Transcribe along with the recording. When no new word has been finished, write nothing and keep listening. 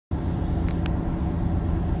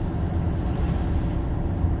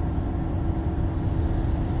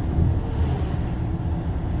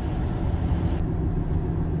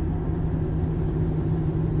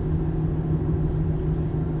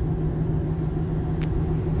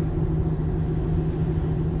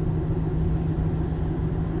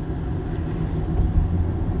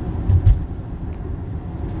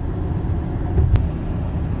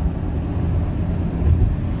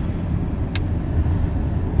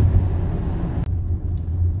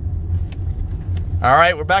All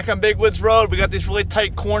right, we're back on Big Woods Road. We got these really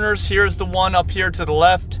tight corners. Here's the one up here to the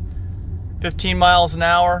left, 15 miles an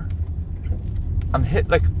hour.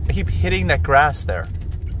 I keep hitting that grass there.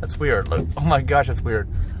 That's weird. Look, oh my gosh, that's weird.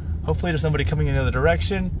 Hopefully there's somebody coming in the other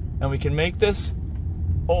direction and we can make this.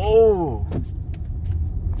 Oh,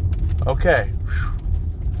 okay.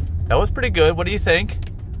 That was pretty good. What do you think?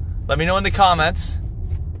 Let me know in the comments.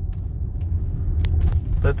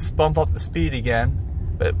 Let's bump up the speed again.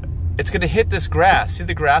 But it's gonna hit this grass. See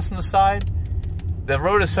the grass on the side? The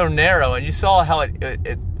road is so narrow, and you saw how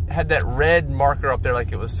it had that red marker up there,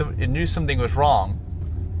 like it knew something was wrong.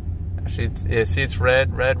 Actually, see, it's red.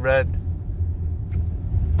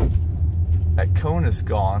 That cone is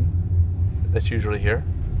gone. That's usually here.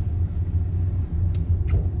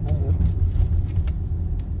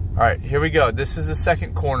 All right, here we go. This is the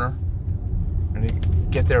second corner. I'm gonna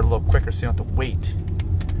get there a little quicker so you don't have to wait.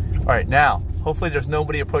 All right, now, hopefully there's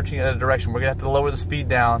nobody approaching the other direction. We're gonna have to lower the speed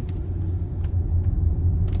down.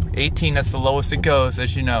 18, that's the lowest it goes,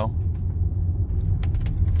 as you know.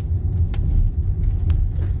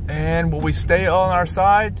 And will we stay on our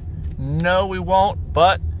side? No, we won't,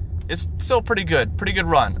 but it's still pretty good. Pretty good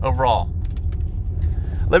run overall.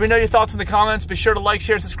 Let me know your thoughts in the comments. Be sure to like,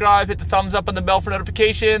 share, subscribe, hit the thumbs up and the bell for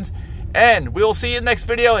notifications. And we will see you in the next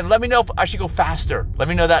video. And let me know if I should go faster. Let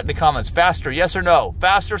me know that in the comments. Faster, yes or no?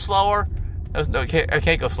 Faster, slower? No, I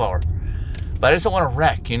can't go slower. But I just don't want to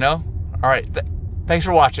wreck, you know? All right, thanks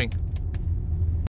for watching.